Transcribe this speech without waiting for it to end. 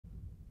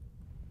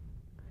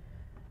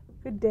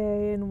Good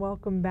day and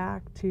welcome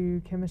back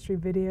to chemistry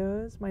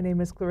videos. My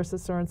name is Clarissa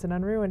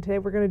Sorensen-Unruh, and today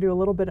we're going to do a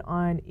little bit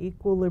on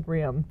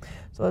equilibrium.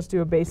 So let's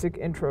do a basic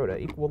intro to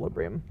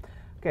equilibrium.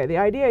 Okay, the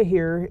idea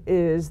here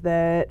is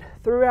that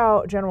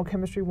throughout General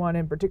Chemistry 1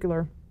 in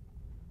particular,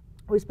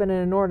 we spend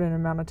an inordinate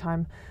amount of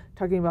time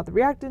talking about the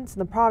reactants and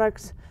the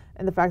products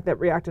and the fact that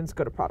reactants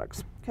go to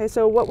products. Okay,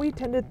 so what we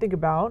tend to think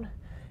about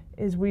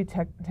is we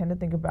tend to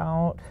think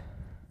about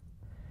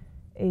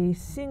a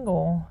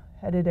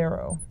single-headed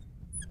arrow.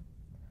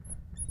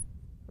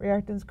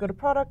 Reactants go to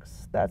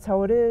products, that's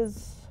how it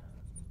is,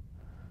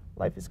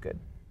 life is good.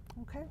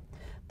 Okay.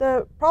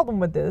 The problem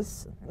with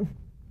this,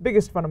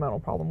 biggest fundamental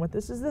problem with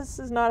this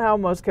is not how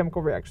most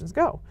chemical reactions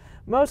go.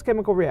 Most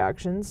chemical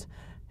reactions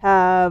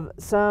have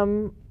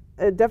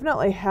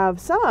definitely have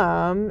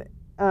some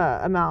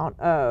amount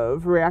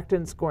of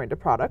reactants going to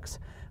products,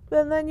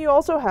 but then you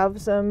also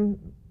have some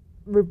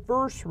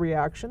reverse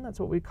reaction, that's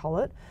what we call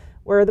it,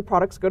 where the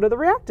products go to the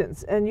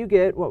reactants, and you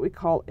get what we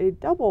call a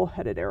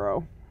double-headed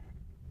arrow,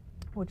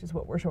 which is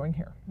what we're showing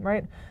here,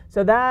 right?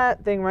 So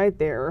that thing right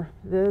there,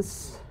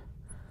 this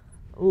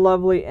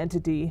lovely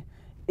entity,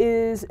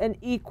 is an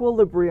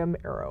equilibrium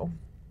arrow.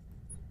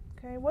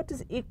 Okay, what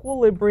does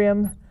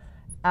equilibrium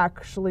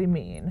actually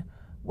mean?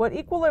 What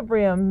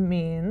equilibrium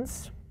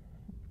means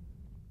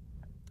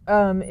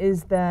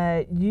is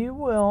that you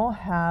will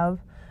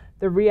have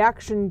the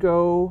reaction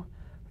go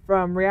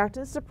from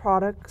reactants to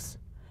products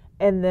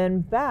and then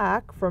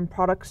back from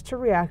products to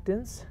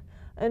reactants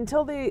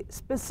until the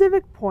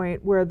specific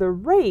point where the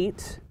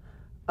rate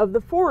of the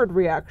forward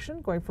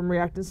reaction, going from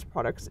reactants to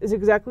products, is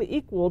exactly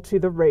equal to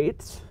the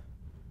rate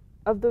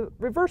of the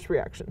reverse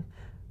reaction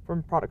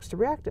from products to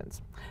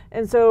reactants.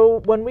 And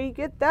so when we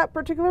get that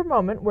particular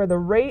moment where the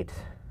rate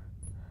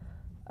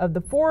of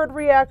the forward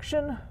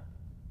reaction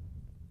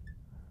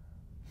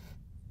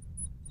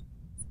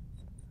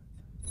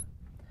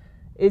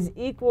is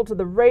equal to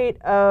the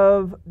rate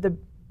of the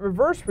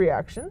reverse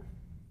reaction,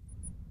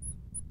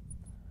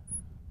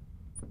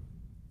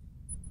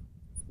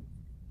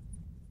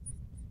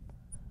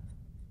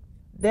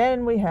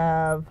 then we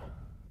have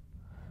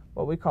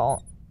what we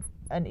call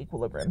an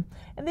equilibrium.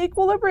 And the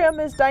equilibrium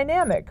is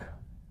dynamic,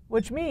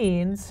 which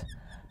means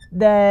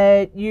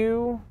that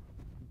you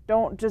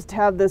don't just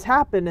have this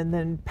happen and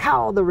then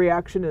pow, the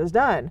reaction is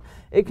done.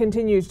 It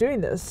continues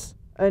doing this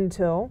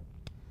until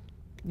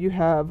you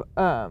have,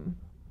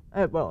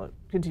 well, it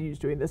continues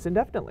doing this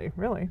indefinitely,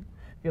 really.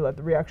 If you let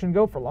the reaction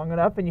go for long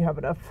enough and you have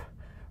enough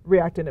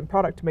reactant and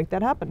product to make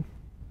that happen.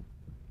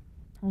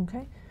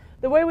 Okay.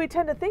 The way we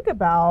tend to think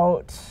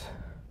about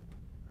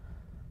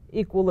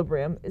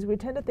equilibrium is we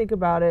tend to think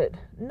about it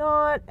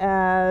not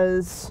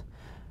as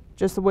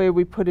just the way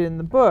we put it in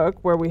the book,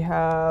 where we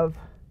have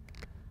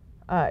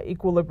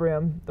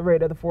equilibrium, the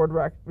rate of the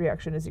forward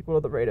reaction is equal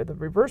to the rate of the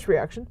reverse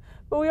reaction,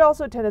 but we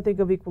also tend to think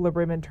of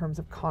equilibrium in terms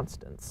of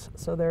constants.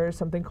 So there is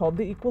something called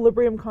the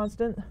equilibrium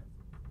constant.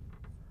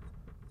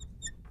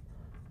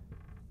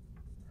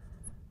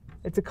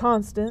 It's a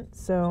constant,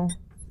 so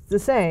it's the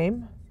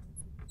same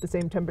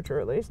temperature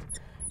at least,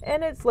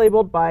 and it's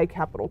labeled by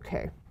capital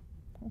K.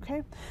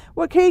 Okay,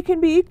 what K can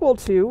be equal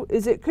to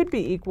is it could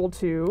be equal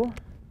to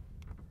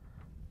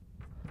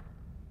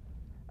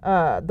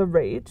the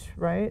rate,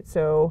 right?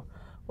 So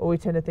what we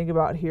tend to think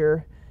about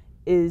here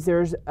is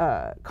there's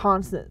a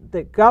constant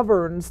that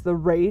governs the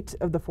rate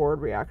of the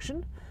forward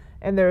reaction,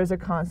 and there's a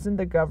constant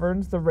that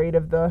governs the rate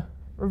of the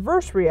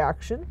reverse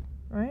reaction,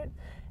 right?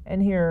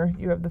 And here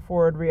you have the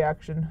forward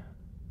reaction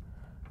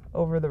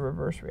over the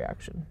reverse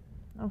reaction.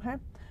 Okay,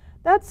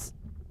 that's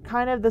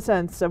kind of the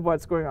sense of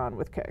what's going on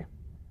with K.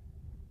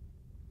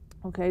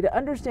 Okay, to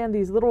understand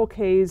these little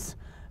k's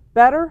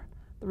better,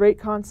 the rate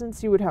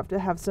constants, you would have to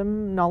have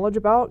some knowledge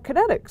about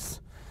kinetics.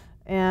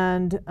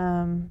 And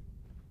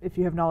if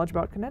you have knowledge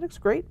about kinetics,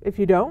 great. If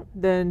you don't,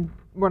 then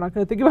we're not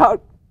going to think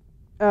about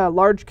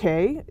large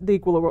K, the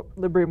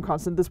equilibrium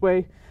constant, this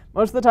way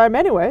most of the time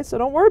anyway, so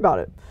don't worry about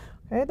it.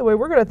 Okay, the way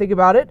we're going to think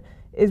about it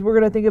is we're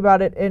going to think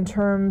about it in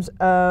terms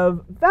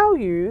of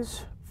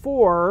values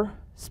for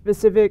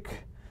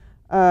specific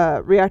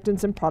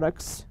reactants and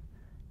products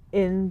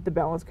in the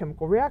balanced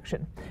chemical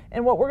reaction.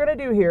 And what we're going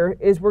to do here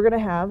is we're going to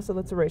have, so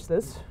let's erase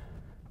this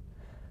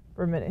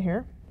for a minute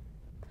here.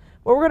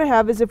 What we're going to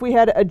have is if we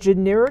had a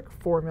generic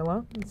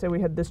formula, let's say we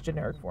had this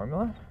generic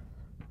formula,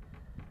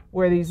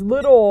 where these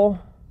little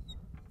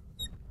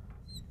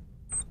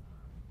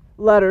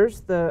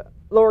letters, the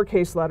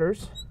lowercase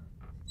letters,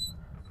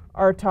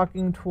 are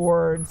talking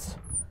towards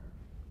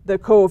the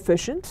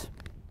coefficient,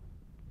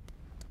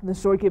 the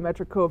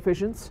stoichiometric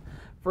coefficients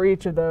for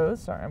each of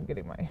those. Sorry, I'm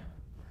getting my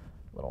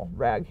little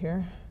rag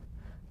here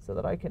so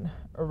that I can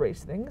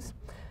erase things.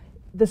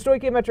 The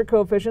stoichiometric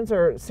coefficients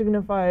are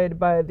signified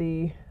by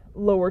the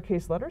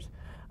lowercase letters.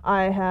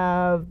 I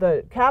have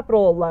the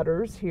capital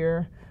letters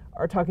here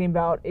are talking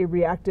about a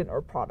reactant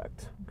or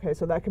product. Okay,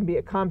 so that can be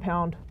a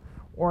compound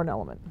or an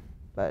element,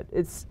 but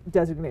it's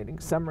designating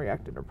some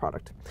reactant or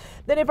product.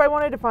 Then if I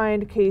wanted to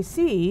find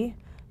Kc,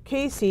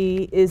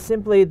 Kc is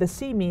simply the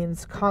C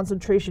means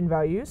concentration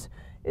values,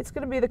 It's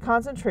going to be the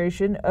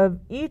concentration of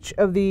each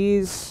of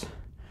these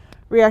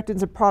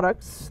reactants and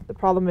products. The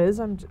problem is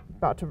I'm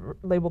about to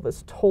label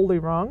this totally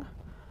wrong.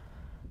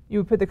 You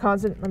would put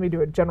the let me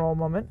do a general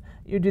moment.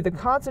 You do the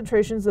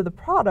concentrations of the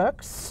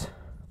products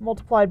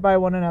multiplied by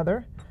one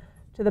another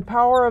to the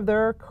power of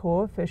their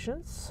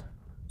coefficients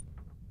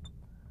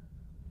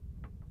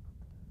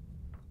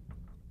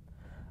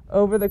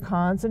over the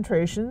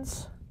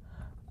concentrations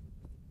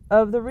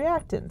of the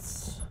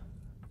reactants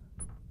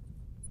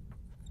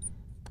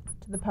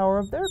to the power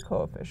of their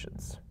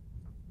coefficients.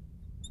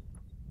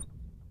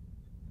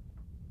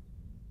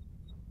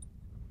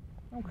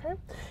 Okay,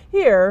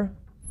 here,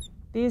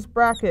 these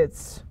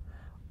brackets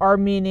are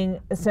meaning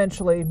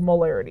essentially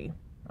molarity.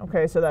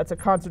 Okay, so that's a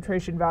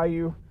concentration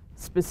value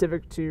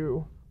specific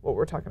to what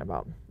we're talking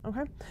about.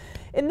 Okay,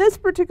 in this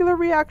particular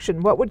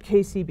reaction, what would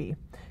Kc be?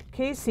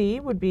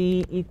 Kc would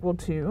be equal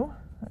to,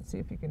 let's see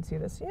if you can see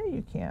this. Yeah,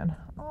 you can.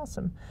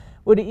 Awesome.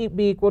 Would it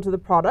be equal to the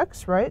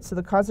products, right? So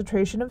the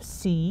concentration of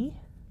C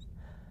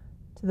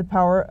to the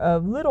power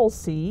of little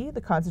c,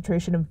 the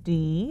concentration of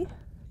D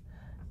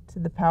to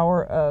the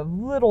power of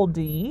little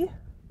d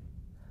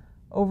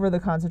over the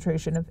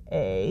concentration of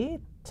A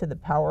to the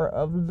power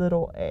of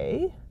little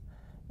a,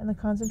 and the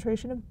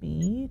concentration of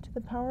B to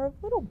the power of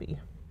little b.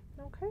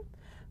 Okay,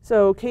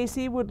 so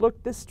Kc would look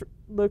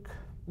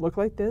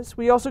like this.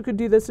 We also could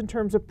do this in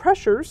terms of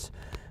pressures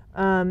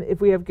if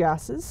we have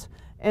gases,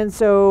 and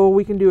so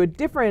we can do a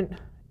different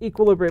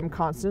equilibrium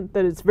constant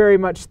that is very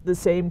much the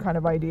same kind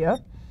of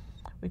idea.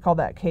 We call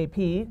that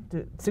Kp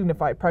to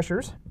signify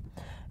pressures,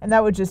 and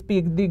that would just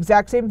be the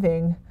exact same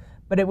thing,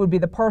 but it would be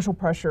the partial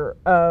pressure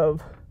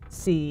of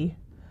C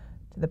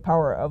to the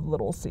power of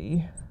little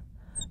c,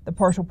 the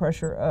partial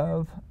pressure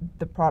of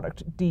the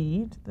product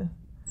D to the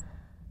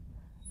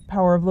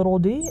power of little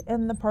d,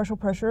 and the partial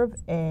pressure of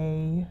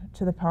A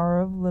to the power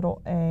of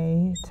little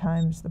a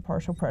times the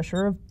partial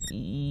pressure of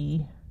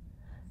B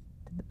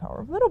to the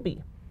power of little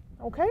b.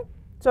 Okay?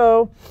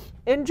 So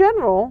in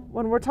general,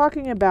 when we're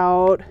talking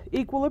about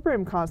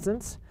equilibrium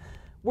constants,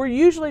 we're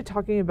usually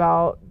talking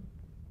about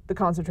the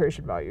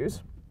concentration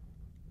values,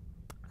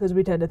 because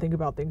we tend to think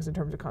about things in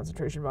terms of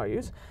concentration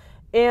values.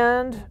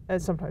 And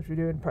as sometimes we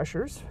do in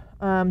pressures,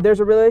 there's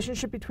a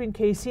relationship between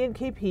Kc and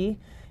Kp.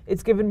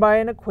 It's given by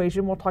an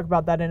equation. We'll talk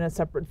about that in a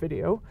separate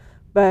video.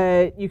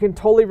 But you can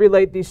totally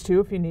relate these two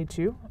if you need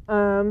to.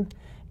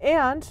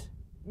 And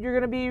you're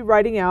going to be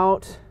writing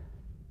out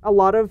a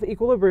lot of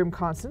equilibrium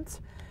constants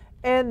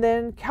and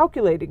then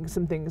calculating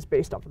some things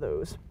based off of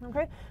those.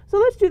 Okay, so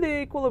let's do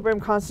the equilibrium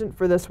constant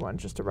for this one,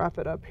 just to wrap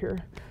it up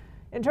here.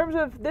 In terms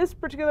of this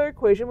particular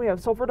equation, we have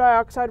sulfur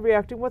dioxide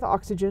reacting with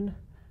oxygen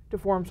to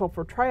form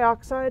sulfur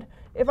trioxide.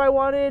 If I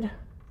wanted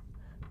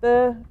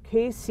the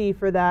Kc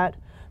for that,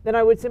 then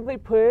I would simply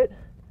put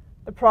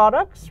the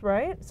products,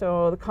 right?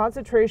 So the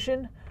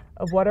concentration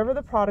of whatever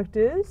the product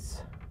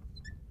is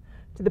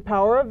to the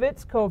power of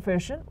its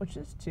coefficient, which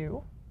is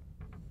 2,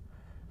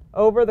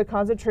 over the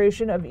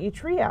concentration of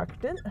each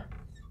reactant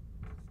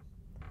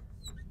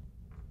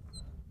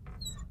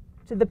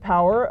to the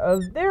power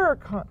of their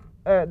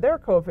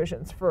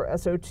coefficients. For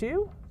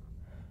SO2,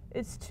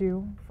 it's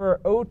 2. For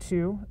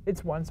O2,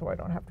 it's 1, so I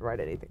don't have to write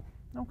anything.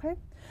 Okay?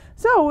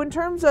 So in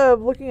terms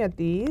of looking at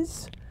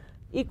these,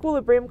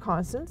 equilibrium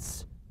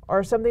constants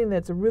are something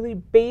that's a really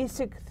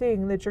basic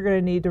thing that you're going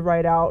to need to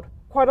write out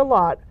quite a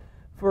lot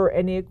for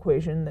any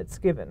equation that's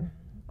given.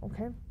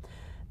 Okay?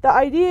 The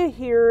idea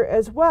here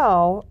as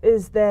well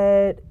is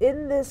that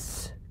in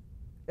this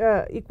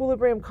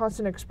equilibrium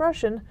constant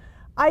expression,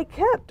 I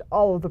kept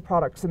all of the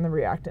products in the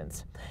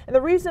reactants. And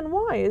the reason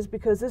why is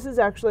because this is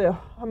actually a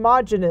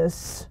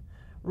homogeneous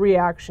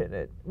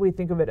reaction. We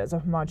think of it as a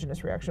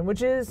homogeneous reaction,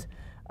 which is,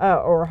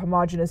 or a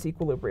homogeneous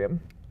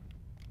equilibrium.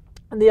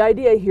 And the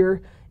idea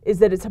here is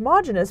that it's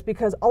homogeneous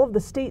because all of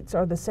the states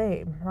are the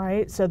same,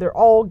 right? So they're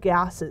all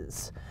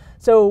gases.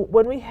 So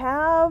when we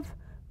have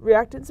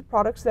reactants and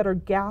products that are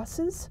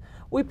gases,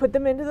 we put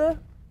them into the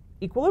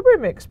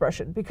equilibrium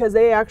expression because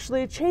they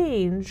actually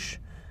change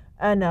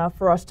enough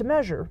for us to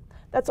measure.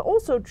 That's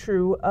also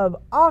true of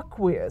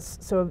aqueous.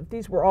 So if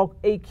these were all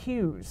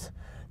AQs,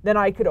 then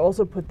I could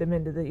also put them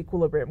into the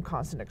equilibrium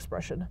constant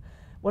expression.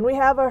 When we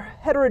have a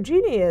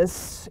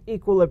heterogeneous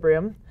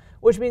equilibrium,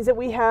 which means that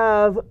we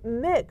have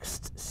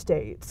mixed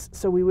states,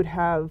 so we would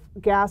have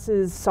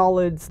gases,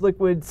 solids,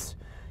 liquids,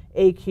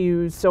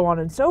 AQs, so on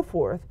and so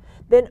forth,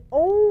 then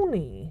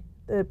only,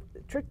 the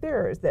trick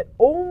there is that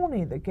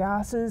only the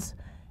gases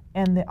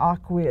and the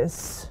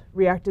aqueous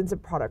reactants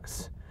and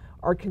products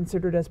are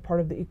considered as part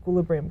of the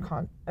equilibrium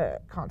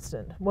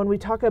constant. When we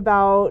talk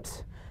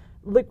about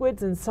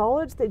liquids and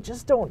solids, they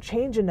just don't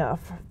change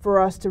enough for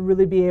us to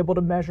really be able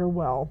to measure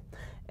well,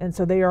 and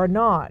so they are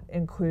not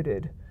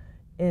included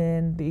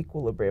in the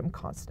equilibrium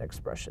constant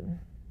expression.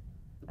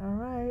 All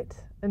right,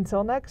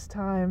 until next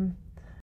time.